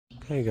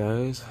Hey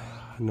guys,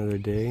 another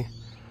day,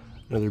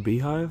 another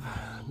beehive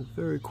in the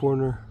very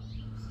corner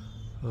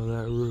of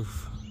that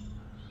roof.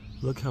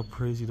 Look how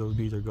crazy those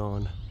bees are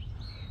gone.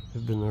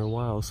 They've been there a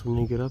while, so when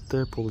you get up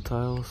there, pull the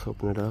tiles,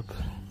 open it up,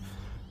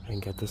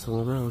 and get this on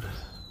the road.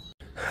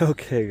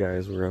 Okay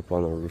guys, we're up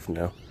on the roof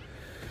now.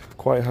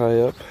 Quite high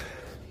up.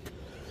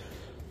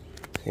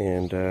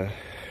 And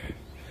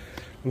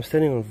I'm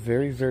standing on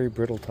very, very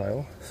brittle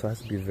tile, so I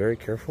have to be very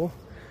careful.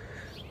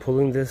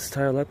 Pulling this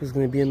tile up is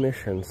going to be a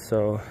mission,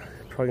 so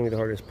probably going to be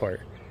the hardest part.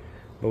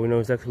 But we know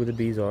exactly where the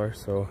bees are,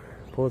 so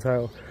pull the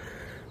tile,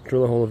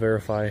 drill a hole to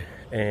verify,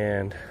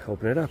 and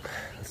open it up.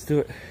 Let's do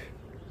it.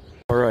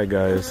 Alright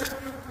guys,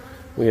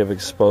 we have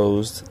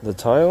exposed the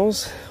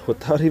tiles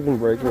without even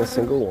breaking a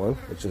single one,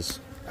 which is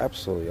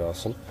absolutely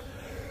awesome.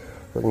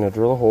 We're going to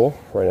drill a hole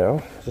right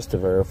now, just to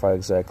verify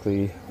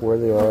exactly where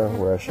they are,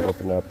 where I should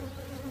open up.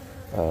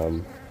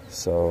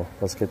 So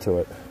let's get to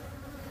it.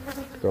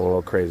 Going a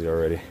little crazy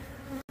already.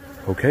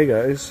 Okay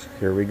guys,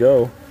 here we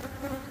go.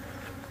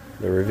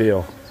 The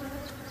reveal.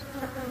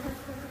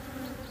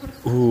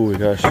 Ooh, we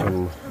got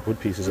some wood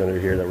pieces under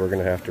here that we're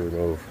gonna have to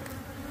remove.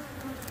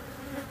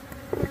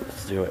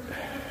 Let's do it.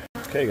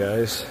 Okay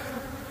guys,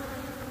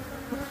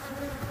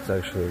 it's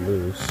actually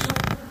loose.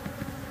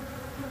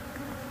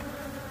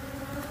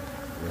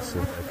 Let's see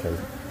if I can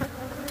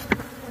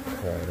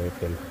pry it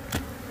open.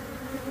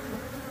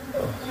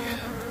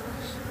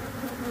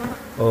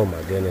 Oh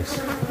my goodness.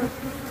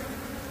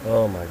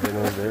 Oh my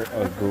goodness, they're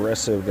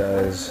aggressive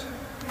guys.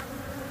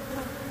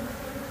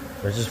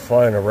 They're just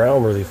flying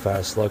around really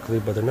fast, luckily,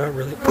 but they're not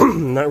really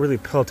not really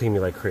pelting me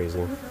like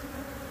crazy.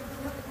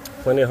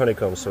 Plenty of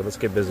honeycomb, so let's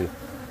get busy.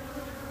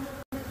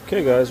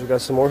 Okay guys, we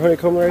got some more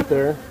honeycomb right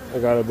there. I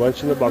got a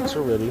bunch in the box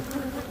already.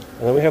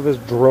 And then we have this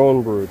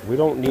drone brood. We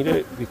don't need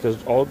it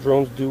because all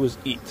drones do is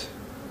eat.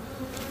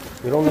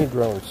 We don't need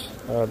drones.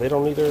 They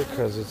don't either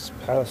because it's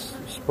past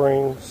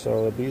spring,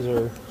 so the bees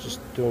are just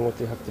doing what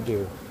they have to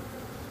do.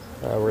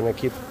 We're going to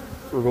keep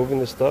removing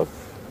this stuff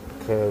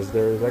because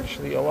there's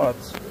actually a lot.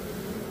 There's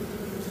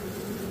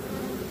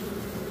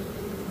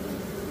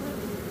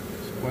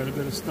quite a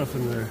bit of stuff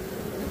in there.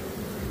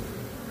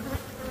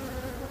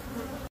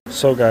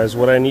 So guys,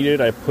 what I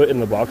needed I put in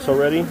the box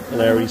already,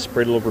 and I already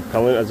sprayed a little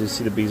repellent. As you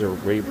see, the bees are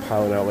really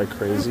piling out like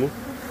crazy.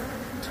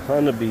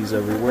 Ton of bees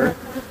everywhere.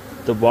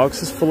 The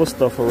box is full of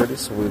stuff already,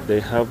 so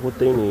they have what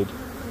they need.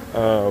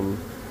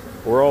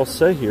 We're all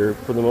set here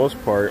for the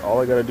most part.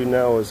 All I gotta do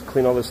now is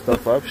clean all this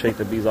stuff up, shake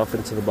the bees off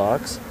into the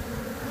box.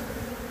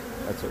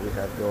 That's what we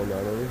have going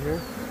on over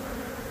here.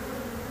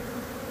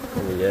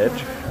 On the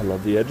edge. I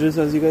love the edges,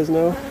 as you guys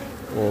know.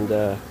 And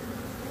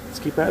let's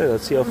keep at it.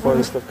 Let's see how far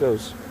this stuff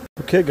goes.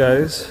 Okay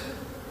guys,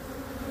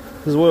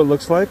 this is what it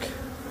looks like.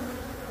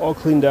 All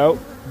cleaned out.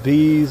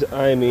 Bees,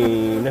 I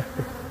mean,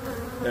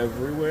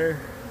 everywhere.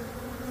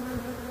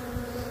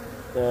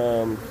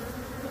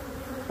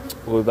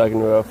 We'll be back in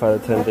about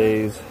 5 to 10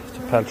 days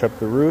to patch up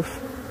the roof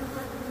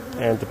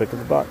and to pick up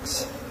the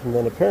box. And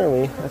then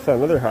apparently I found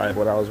another hive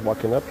when I was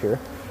walking up here,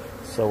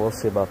 so we'll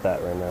see about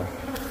that right now.